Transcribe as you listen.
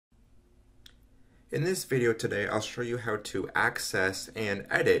In this video today, I'll show you how to access and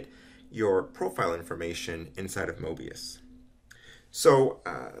edit your profile information inside of Möbius. So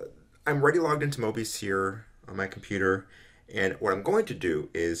I'm already logged into Möbius here on my computer, and what I'm going to do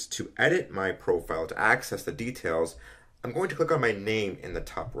is to edit my profile to access the details. I'm going to click on my name in the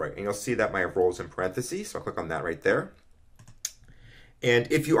top right, and you'll see that my role is in parentheses, so I'll click on that right there.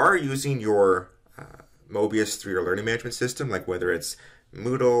 And if you are using your Möbius through your learning management system, like whether it's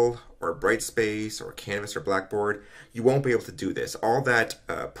Moodle or Brightspace or Canvas or Blackboard, you won't be able to do this. All that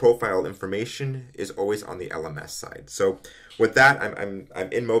profile information is always on the LMS side. So with that, I'm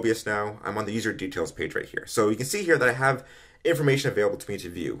in Möbius now. I'm on the user details page right here. So you can see here that I have information available to me to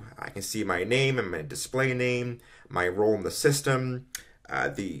view. I can see my name and my display name, my role in the system,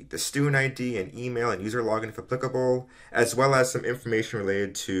 the student ID and email and user login if applicable, as well as some information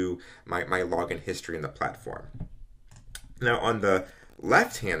related to my login history in the platform. Now on the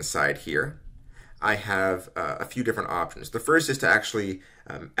left-hand side here, I have a few different options. The first is to actually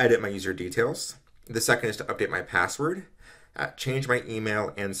edit my user details. The second is to update my password, change my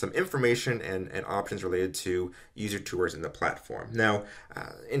email, and some information and options related to user tours in the platform. Now,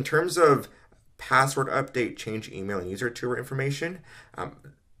 in terms of password update, change email, and user tour information,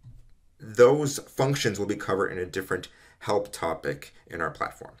 those functions will be covered in a different help topic in our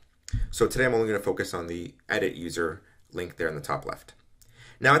platform. So today I'm only going to focus on the edit user link there in the top left.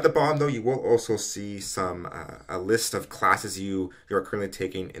 Now at the bottom though, you will also see some a list of classes you are currently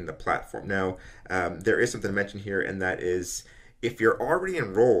taking in the platform. Now there is something to mention here, and that is if you're already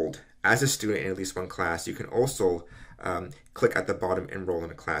enrolled as a student in at least one class, you can also click at the bottom, enroll in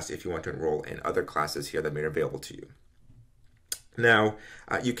a class, if you want to enroll in other classes here that may be available to you. Now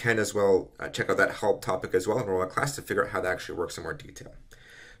you can as well check out that help topic as well, enroll in a class, to figure out how that actually works in more detail.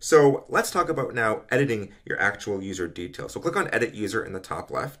 So let's talk about now editing your actual user details. So click on Edit User in the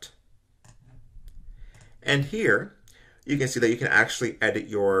top left. And here you can see that you can actually edit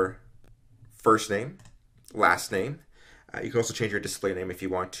your first name, last name. You can also change your display name if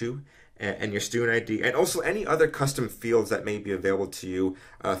you want to, and your student ID, and also any other custom fields that may be available to you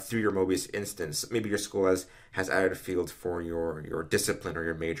through your Möbius instance. Maybe your school has added a field for your discipline or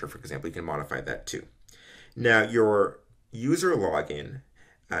your major, for example. You can modify that too. Now your user login,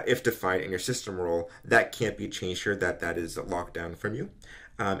 if defined in your system role, that can't be changed here, that is locked down from you.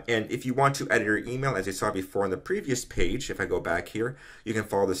 And if you want to edit your email, as you saw before on the previous page, if I go back here, you can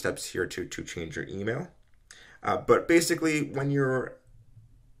follow the steps here to change your email. But basically, when you're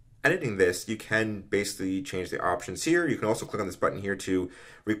editing this, you can basically change the options here. You can also click on this button here to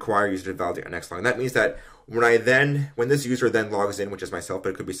require user to validate our next login. That means that when this user then logs in, which is myself, but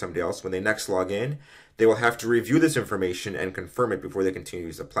it could be somebody else, when they next log in, they will have to review this information and confirm it before they continue to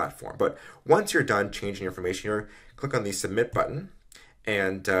use the platform. But once you're done changing information here, click on the submit button,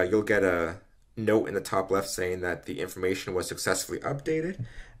 and you'll get a note in the top left saying that the information was successfully updated.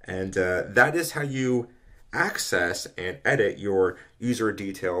 And that is how you access and edit your user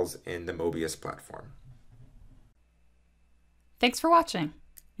details in the Möbius platform. Thanks for watching.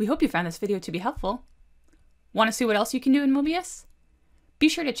 We hope you found this video to be helpful. Want to see what else you can do in Möbius? Be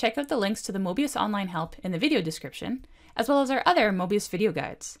sure to check out the links to the Möbius online help in the video description, as well as our other Möbius video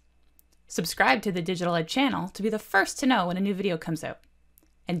guides. Subscribe to the DigitalEd channel to be the first to know when a new video comes out.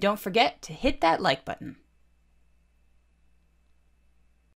 And don't forget to hit that like button.